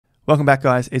Welcome back,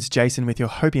 guys. It's Jason with your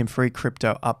Hopium Free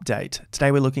Crypto Update. Today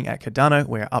we're looking at Cardano.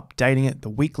 We're updating it. The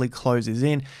weekly close is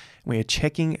in. We are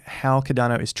checking how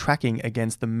Cardano is tracking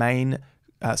against the main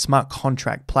smart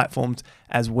contract platforms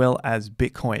as well as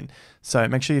Bitcoin. So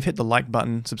make sure you've hit the like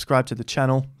button, subscribe to the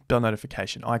channel, bell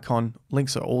notification icon.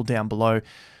 Links are all down below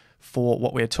for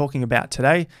what we're talking about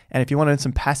today. And if you want to earn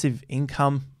some passive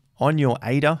income on your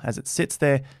ADA as it sits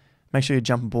there, make sure you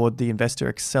jump aboard the Investor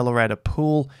Accelerator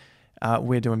pool.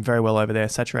 We're doing very well over there,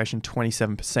 saturation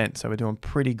 27%. So we're doing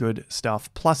pretty good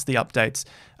stuff. Plus the updates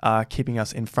are keeping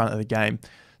us in front of the game.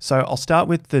 So I'll start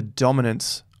with the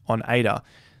dominance on ADA.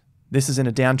 This is in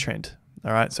a downtrend.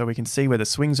 All right, so we can see where the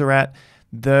swings are at.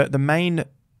 The main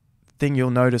thing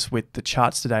you'll notice with the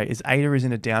charts today is ADA is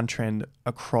in a downtrend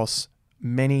across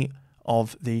many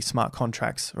of the smart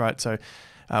contracts, right? So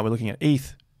we're looking at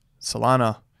ETH,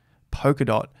 Solana,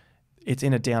 Polkadot. It's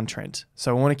in a downtrend.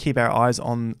 So we want to keep our eyes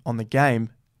on the game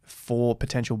for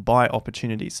potential buy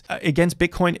opportunities. Against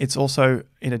Bitcoin, it's also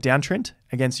in a downtrend.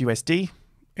 Against USD,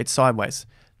 it's sideways.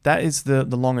 That is the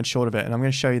long and short of it. And I'm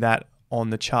going to show you that on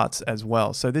the charts as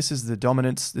well. So this is the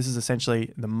dominance. This is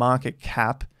essentially the market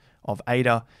cap of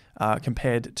ADA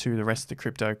compared to the rest of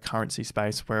the cryptocurrency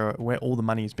space where all the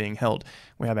money is being held.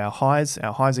 We have our highs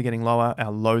are getting lower,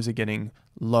 our lows are getting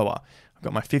lower. I've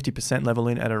got my 50% level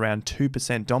in at around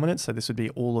 2% dominance. So this would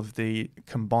be all of the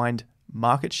combined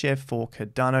market share for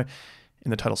Cardano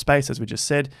in the total space, as we just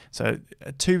said. So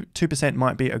 2%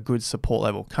 might be a good support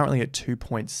level, currently at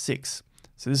 2.6.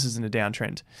 So this is in a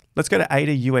downtrend. Let's go to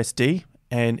ADA USD,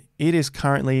 and it is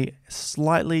currently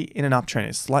slightly in an uptrend.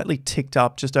 It's slightly ticked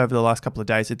up just over the last couple of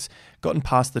days. It's gotten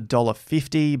past the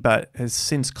 $1.50, but has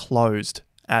since closed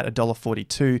at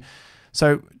 $1.42.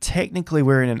 So technically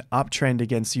we're in an uptrend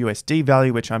against USD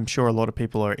value, which I'm sure a lot of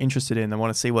people are interested in. They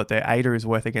want to see what their ADA is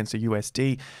worth against a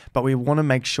USD, but we want to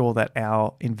make sure that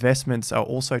our investments are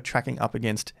also tracking up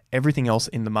against everything else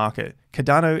in the market.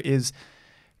 Cardano is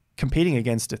competing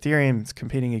against Ethereum, it's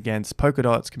competing against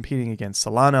Polkadot, it's competing against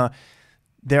Solana.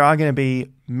 There are going to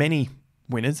be many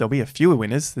winners. There'll be a fewer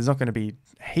winners. There's not going to be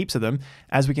heaps of them,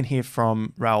 as we can hear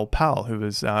from Raoul Pal, who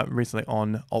was recently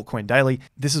on Altcoin Daily.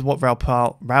 This is what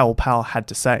Raoul Pal had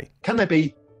to say. Can there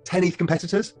be 10 ETH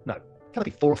competitors? No. Can there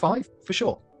be 4 or 5? For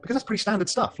sure. Because that's pretty standard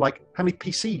stuff. Like, how many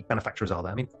PC manufacturers are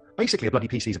there? I mean, basically a bloody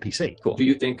PC is a PC. Cool. Do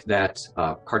you think that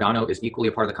Cardano is equally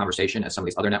a part of the conversation as some of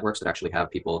these other networks that actually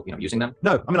have people, using them?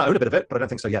 No. I mean, I own a bit of it, but I don't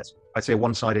think so yet. I'd say a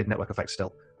one-sided network effect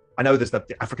still. I know there's the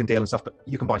African deal and stuff, but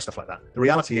you can buy stuff like that. The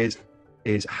reality is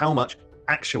how much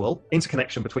actual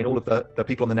interconnection between all of the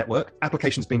people on the network,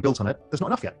 applications being built on it, there's not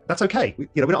enough yet. That's okay. We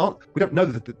don't know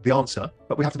the answer,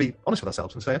 but we have to be honest with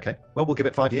ourselves and say, okay, well, we'll give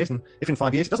it 5 years. And if in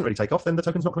 5 years it doesn't really take off, then the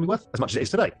token's not going to be worth as much as it is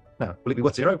today. Now, will it be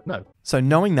worth 0? No. So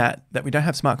knowing that we don't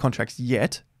have smart contracts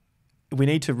yet, we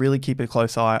need to really keep a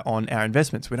close eye on our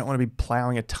investments. We don't want to be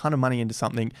plowing a ton of money into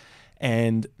something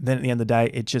and then at the end of the day,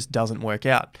 it just doesn't work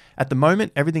out. At the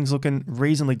moment, everything's looking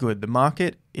reasonably good. The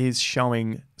market is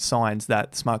showing signs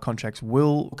that smart contracts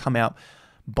will come out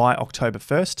by October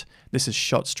 1st. This is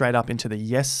shot straight up into the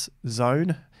yes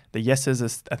zone. The yeses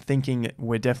are thinking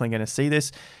we're definitely going to see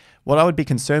this. What I would be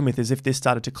concerned with is if this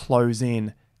started to close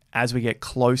in as we get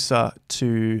closer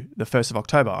to the 1st of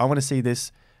October. I want to see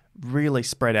this really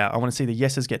spread out. I want to see the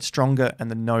yeses get stronger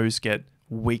and the no's get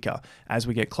weaker as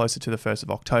we get closer to the 1st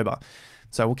of October.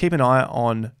 So we'll keep an eye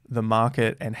on the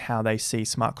market and how they see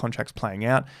smart contracts playing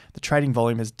out. The trading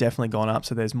volume has definitely gone up,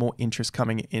 so there's more interest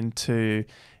coming into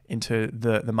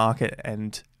the market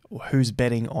and who's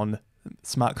betting on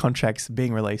smart contracts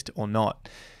being released or not.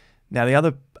 Now the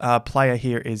other player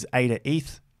here is ADA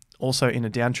ETH, also in a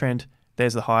downtrend.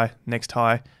 There's the high, next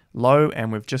high, low,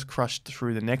 and we've just crushed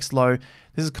through the next low.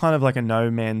 This is kind of like a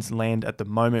no man's land at the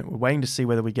moment. We're waiting to see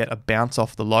whether we get a bounce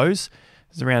off the lows.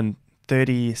 It's around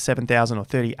 37,000 or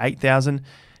 38,000.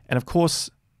 And of course,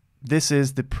 this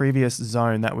is the previous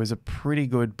zone that was a pretty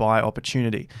good buy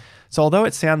opportunity. So although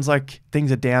it sounds like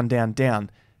things are down, down, down,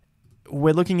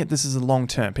 we're looking at this as a long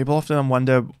term. People often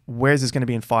wonder, where is this going to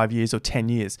be in 5 years or 10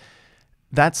 years?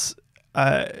 That's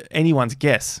anyone's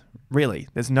guess, really.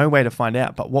 There's no way to find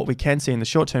out. But what we can see in the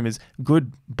short term is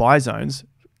good buy zones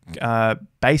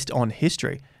based on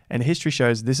history. And history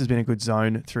shows this has been a good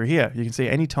zone through here. You can see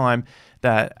any time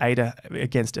that ADA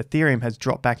against Ethereum has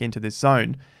dropped back into this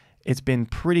zone, it's been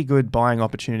pretty good buying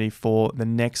opportunity for the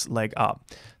next leg up.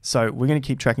 So we're going to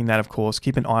keep tracking that, of course,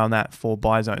 keep an eye on that for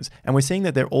buy zones. And we're seeing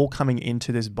that they're all coming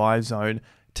into this buy zone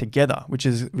together, which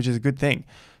is a good thing.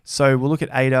 So we'll look at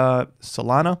ADA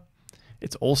Solana.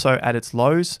 It's also at its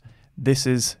lows. This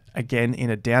is again in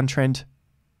a downtrend.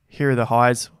 Here are the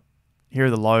highs, here are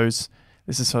the lows.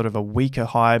 This is sort of a weaker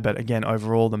high, but again,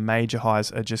 overall, the major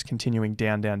highs are just continuing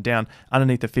down, down, down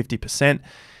underneath the 50%.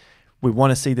 We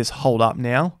want to see this hold up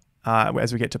now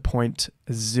as we get to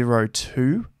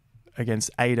 0.02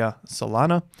 against ADA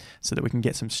Solana, so that we can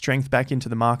get some strength back into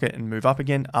the market and move up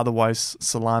again. Otherwise,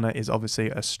 Solana is obviously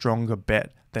a stronger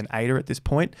bet than ADA at this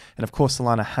point. And of course,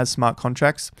 Solana has smart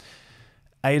contracts.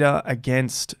 ADA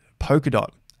against Polkadot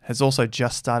has also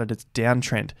just started its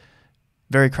downtrend.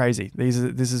 Very crazy.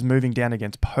 This is moving down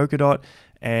against Polkadot,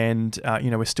 and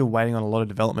we're still waiting on a lot of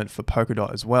development for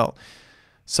Polkadot as well.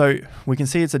 So we can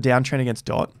see it's a downtrend against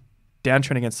DOT,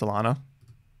 downtrend against Solana,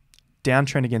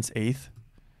 downtrend against ETH,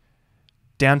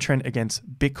 downtrend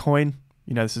against Bitcoin.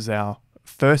 This is our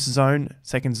first zone,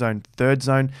 second zone, third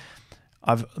zone.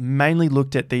 I've mainly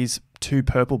looked at these two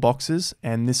purple boxes,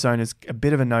 and this zone is a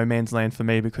bit of a no man's land for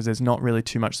me because there's not really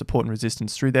too much support and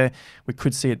resistance through there. We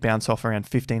could see it bounce off around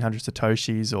 1500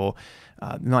 Satoshis or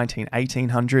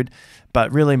 1800,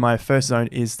 but really my first zone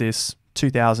is this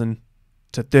 2000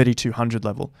 to 3200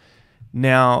 level.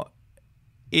 Now,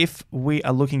 if we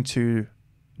are looking to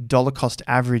dollar cost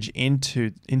average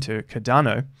into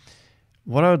Cardano,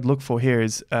 what I would look for here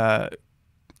is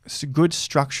good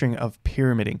structuring of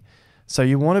pyramiding. So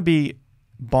you want to be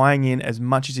buying in as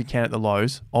much as you can at the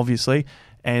lows, obviously,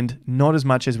 and not as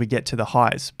much as we get to the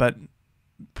highs. But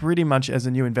pretty much as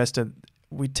a new investor,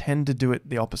 we tend to do it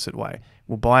the opposite way.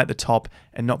 We'll buy at the top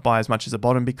and not buy as much as the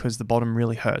bottom because the bottom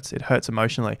really hurts. It hurts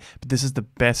emotionally, but this is the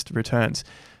best returns.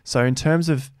 So in terms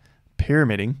of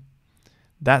pyramiding,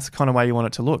 that's the kind of way you want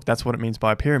it to look. That's what it means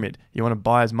by a pyramid. You want to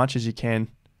buy as much as you can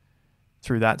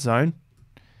through that zone.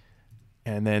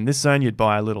 And then this zone, you'd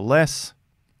buy a little less.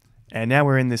 And now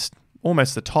we're in this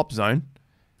almost the top zone.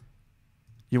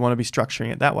 You want to be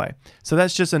structuring it that way. So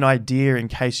that's just an idea in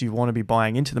case you want to be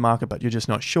buying into the market, but you're just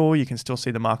not sure. You can still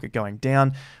see the market going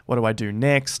down. What do I do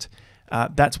next?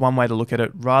 That's one way to look at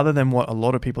it, rather than what a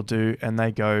lot of people do, and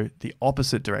they go the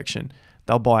opposite direction.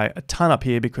 They'll buy a ton up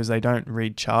here because they don't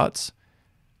read charts.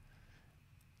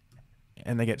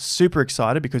 And they get super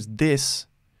excited because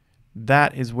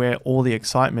that is where all the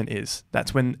excitement is.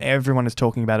 That's when everyone is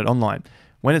talking about it online.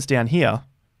 When it's down here,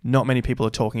 not many people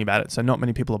are talking about it. So not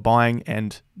many people are buying,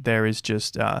 and there is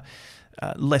just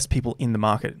less people in the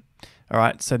market. All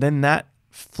right. So then that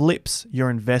flips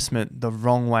your investment the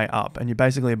wrong way up, and you're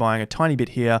basically buying a tiny bit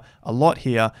here, a lot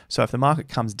here. So if the market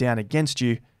comes down against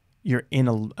you, you're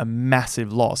in a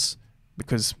massive loss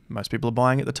because most people are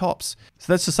buying at the tops.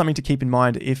 So that's just something to keep in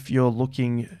mind if you're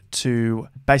looking to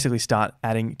basically start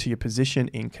adding to your position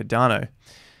in Cardano.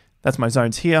 That's my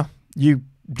zones here. You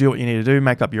do what you need to do,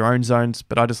 make up your own zones,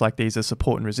 but I just like these as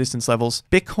support and resistance levels.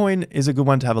 Bitcoin is a good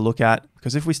one to have a look at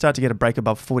because if we start to get a break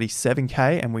above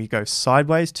 47K and we go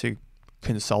sideways to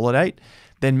consolidate,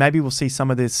 then maybe we'll see some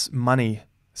of this money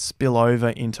spill over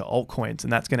into altcoins,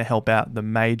 and that's going to help out the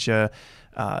major,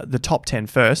 the top 10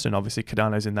 first, and obviously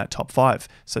Cardano's in that top 5.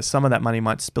 So some of that money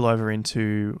might spill over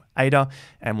into ADA,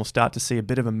 and we'll start to see a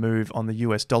bit of a move on the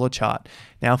US dollar chart.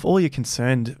 Now, if all you're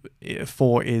concerned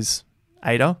for is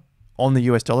ADA on the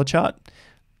US dollar chart,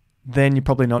 then you're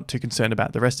probably not too concerned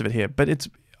about the rest of it here. But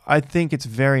I think it's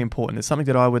very important. It's something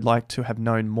that I would like to have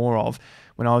known more of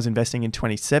when I was investing in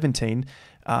 2017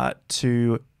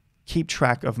 to keep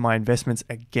track of my investments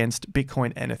against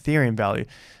Bitcoin and Ethereum value.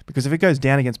 Because if it goes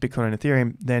down against Bitcoin and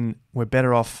Ethereum, then we're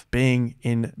better off being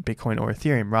in Bitcoin or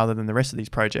Ethereum rather than the rest of these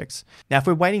projects. Now, if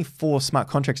we're waiting for smart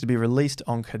contracts to be released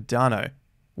on Cardano,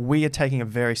 we are taking a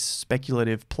very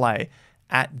speculative play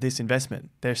at this investment.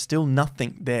 There's still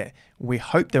nothing there. We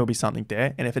hope there will be something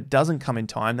there, and if it doesn't come in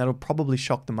time, that'll probably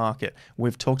shock the market.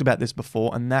 We've talked about this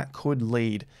before, and that could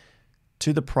lead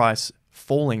to the price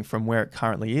falling from where it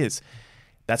currently is.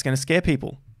 That's going to scare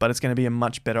people, but it's going to be a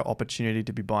much better opportunity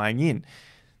to be buying in.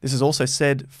 This is also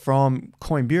said from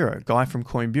Coin Bureau, guy from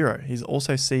Coin Bureau. He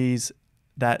also sees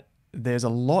that there's a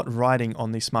lot riding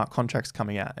on these smart contracts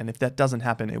coming out, and if that doesn't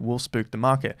happen, it will spook the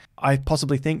market. I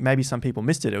possibly think maybe some people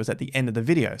missed it. It was at the end of the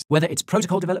video. Whether it's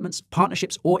protocol developments,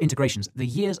 partnerships, or integrations, the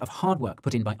years of hard work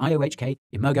put in by IOHK,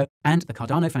 Imago, and the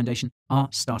Cardano Foundation are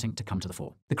starting to come to the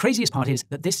fore. The craziest part is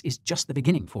that this is just the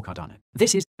beginning for Cardano.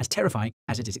 This is as terrifying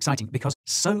as it is exciting because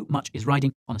so much is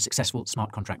riding on a successful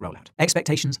smart contract rollout.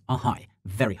 Expectations are high,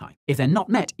 very high. If they're not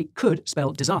met, it could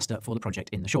spell disaster for the project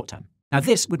in the short term. Now,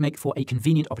 this would make for a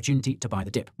convenient opportunity to buy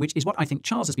the dip, which is what I think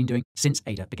Charles has been doing since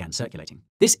ADA began circulating.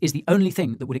 This is the only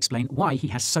thing that would explain why he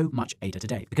has so much ADA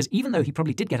today, because even though he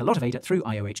probably did get a lot of ADA through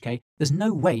IOHK, there's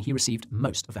no way he received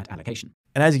most of that allocation.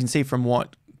 And as you can see from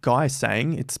what Guy's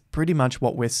saying, it's pretty much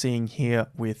what we're seeing here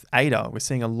with ADA. We're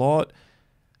seeing a lot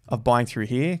of buying through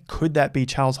here. Could that be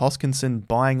Charles Hoskinson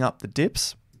buying up the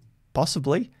dips?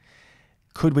 Possibly.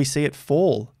 Could we see it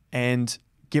fall and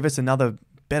give us another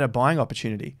better buying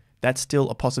opportunity? That's still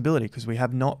a possibility because we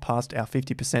have not passed our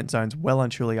 50% zones well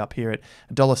and truly up here at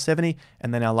 $1.70,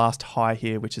 and then our last high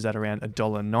here, which is at around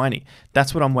 $1.90.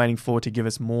 That's what I'm waiting for to give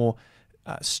us more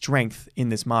strength in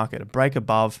this market. A break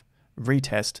above,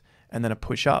 retest, and then a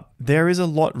push up. There is a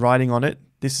lot riding on it.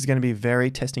 This is going to be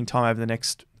very testing time over the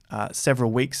next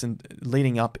several weeks and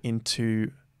leading up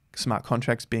into smart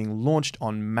contracts being launched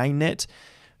on mainnet.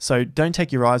 So don't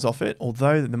take your eyes off it.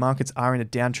 Although the markets are in a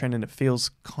downtrend and it feels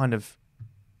kind of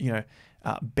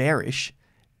bearish,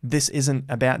 this isn't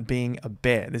about being a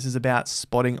bear. This is about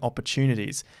spotting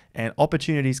opportunities, and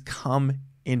opportunities come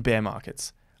in bear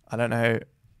markets. I don't know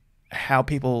how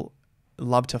people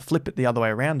love to flip it the other way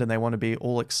around and they want to be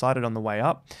all excited on the way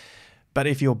up. But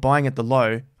if you're buying at the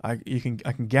low, I can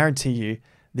guarantee you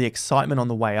the excitement on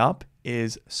the way up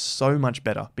is so much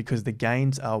better because the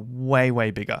gains are way, way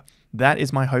bigger. That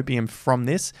is my hopium from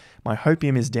this. My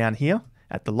hopium is down here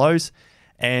at the lows,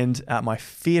 and my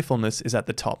fearfulness is at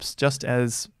the tops. Just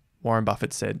as Warren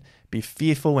Buffett said, be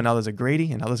fearful when others are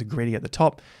greedy, and others are greedy at the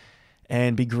top,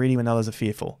 and be greedy when others are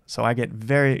fearful. So I get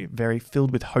very, very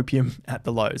filled with hopium at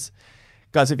the lows.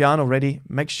 Guys, if you aren't already,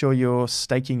 make sure you're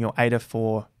staking your ADA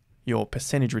for your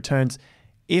percentage returns.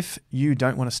 If you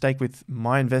don't want to stake with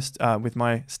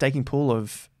my staking pool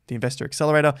of the Investor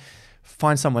Accelerator,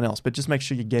 find someone else, but just make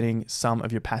sure you're getting some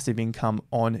of your passive income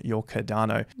on your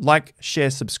Cardano. Like, share,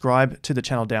 subscribe to the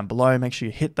channel down below. Make sure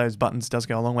you hit those buttons. It does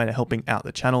go a long way to helping out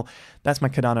the channel. That's my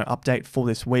Cardano update for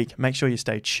this week. Make sure you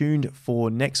stay tuned for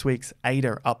next week's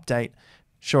ADA update.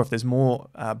 Sure, if there's more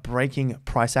breaking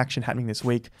price action happening this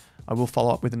week, I will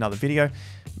follow up with another video.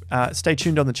 Stay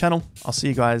tuned on the channel. I'll see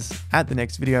you guys at the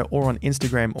next video or on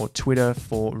Instagram or Twitter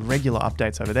for regular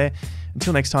updates over there.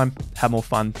 Until next time, have more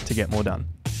fun to get more done.